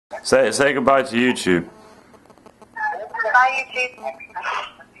Say goodbye to YouTube. Bye, YouTube.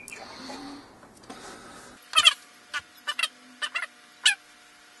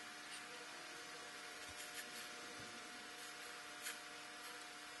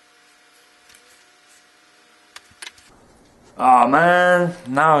 Oh man,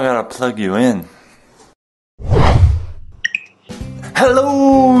 now I gotta plug you in.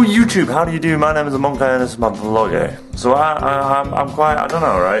 Hello YouTube, how do you do? My name is Monkaiy and this is my vlog. So I'm quite, I don't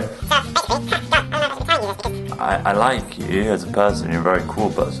know, right? I like you as a person, you're a very cool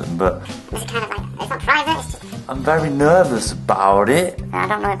person, but it's kind of like, it's not private, it's just... I'm very nervous about it. I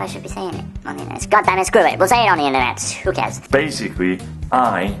don't know if I should be saying it on the internet. God damn it, screw it, we'll say it on the internet, who cares? Basically,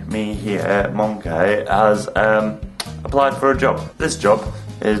 me here, Monkaiy, has applied for a job. This job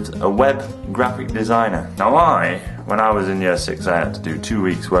is a web graphic designer. Now when I was in year 6, I had to do 2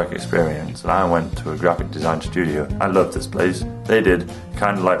 weeks work experience and I went to a graphic design studio. I loved this place. They did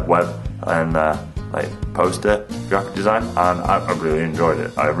kind of like web and like poster graphic design, and I really enjoyed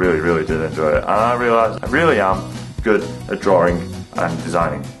it. I really did enjoy it, and I realized I really am good at drawing and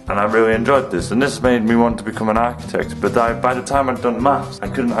designing, and I really enjoyed this, and this made me want to become an architect. But by the time I'd done maths, I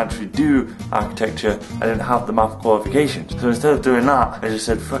couldn't actually do architecture. I didn't have the math qualifications, so instead of doing that, I just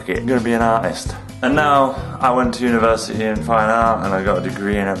said fuck it, I'm gonna be an artist. And now I went to university in fine art and I got a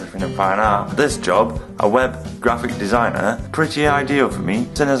degree and everything in fine art. This job, a web graphic designer, pretty ideal for me,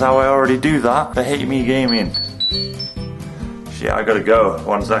 seeing as how I already do that for Hate Me Gaming. Shit, I gotta go.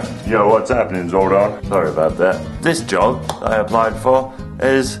 1 second. Yo, what's happening, Zordon? Sorry about that. This job that I applied for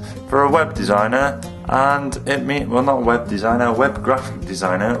is for a web designer, and it means, well, not a web designer, a web graphic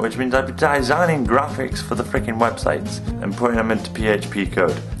designer, which means I'd be designing graphics for the freaking websites and putting them into PHP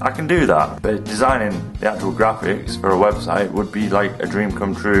code. I can do that, but designing the actual graphics for a website would be like a dream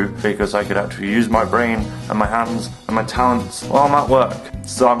come true, because I could actually use my brain and my hands and my talents while I'm at work.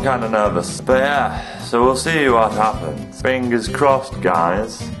 So I'm kind of nervous. But yeah, so we'll see what happens. Fingers crossed,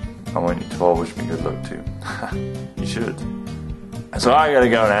 guys. I want you to all wish me good luck too. You should. So I gotta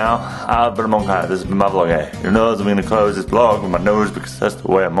go now. I've been a Monkaiy. This has been my vlog. Who knows, I'm gonna close this vlog with my nose because that's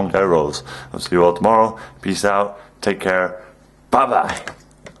the way a Monkaiy rolls. I'll see you all tomorrow. Peace out. Take care. Bye bye.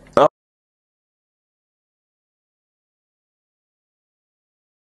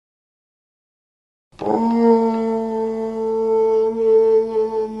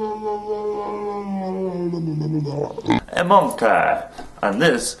 I'm Monkaiy, and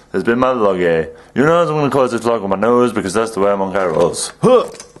this has been my vlog. You know, I'm gonna close this vlog with my nose because that's the way a Monkaiy rolls. Huh.